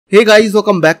Hey guys,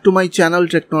 welcome back to my channel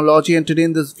Technology, and today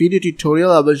in this video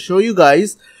tutorial I will show you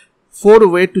guys 4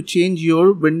 ways to change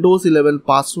your Windows 11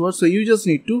 password. So you just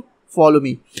need to follow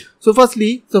me. So first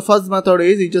method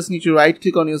is you just need to right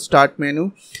click on your start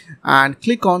menu and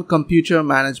click on computer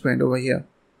management over here.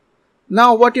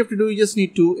 Now what you have to do, you just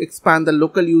need to expand the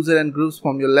local user and groups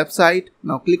from your left side.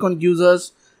 Now click on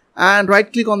users and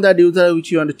right click on that user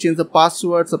which you want to change the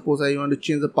password. Suppose I want to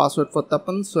change the password for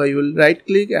Tapan, so I will right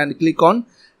click and click on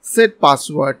set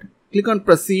password. Click on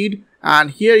proceed,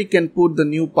 and here you can put the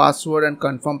new password and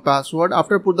confirm password.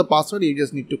 After put the password, you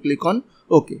just need to click on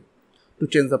OK to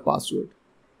change the password.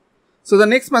 So the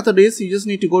next method is you just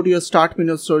need to go to your start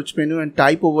menu, search menu, and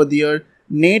type over there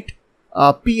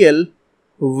NetPL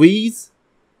Viz,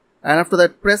 and after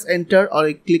that press enter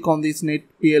or click on this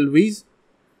NetPL Viz.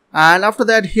 And after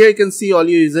that, here you can see all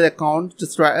your user account.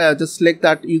 Just select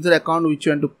that user account which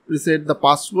you want to reset the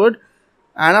password.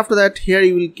 And after that, here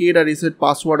you will get a reset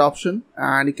password option,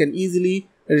 and you can easily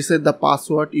reset the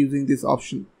password using this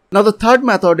option. Now the third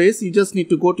method is you just need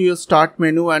to go to your start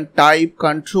menu and type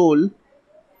control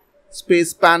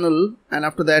space panel, and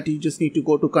after that you just need to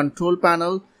go to control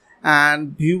panel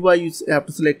and view by you have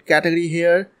to select category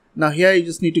here. Now here you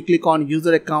just need to click on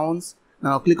user accounts.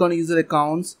 Now click on user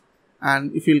accounts,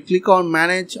 and if you click on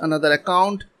manage another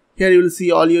account, here you will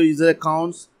see all your user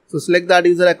accounts. So select that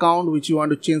user account which you want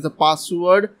to change the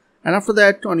password, and after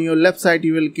that on your left side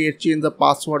you will get change the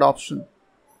password option.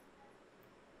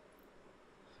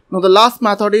 Now the last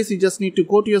method is you just need to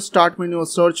go to your start menu or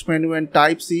search menu and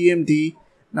type cmd.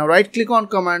 Now right click on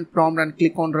command prompt and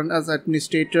click on run as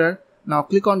administrator. Now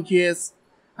click on yes,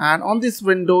 and on this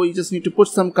window you just need to put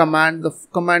some command. The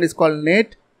command is called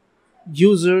net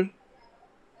user,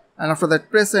 and after that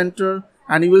press enter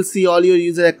and you will see all your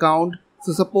user account.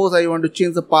 So suppose I want to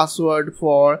change the password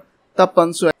for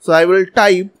Tapan, so I will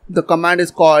type, the command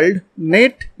is called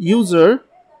net user,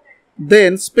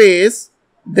 then space,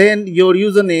 then your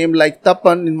username like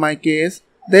Tapan in my case,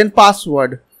 then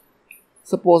password.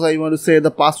 Suppose I want to say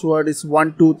the password is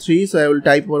 123, so I will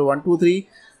type for 123,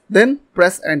 then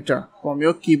press enter from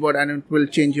your keyboard and it will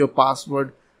change your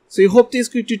password. So I hope this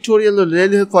quick tutorial will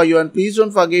really help for you, and please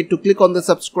don't forget to click on the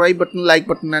subscribe button, like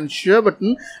button and share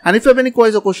button. And if you have any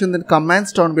queries or questions, then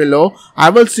comments down below.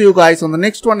 I will see you guys on the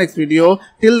next video.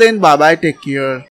 Till then, bye bye, take care.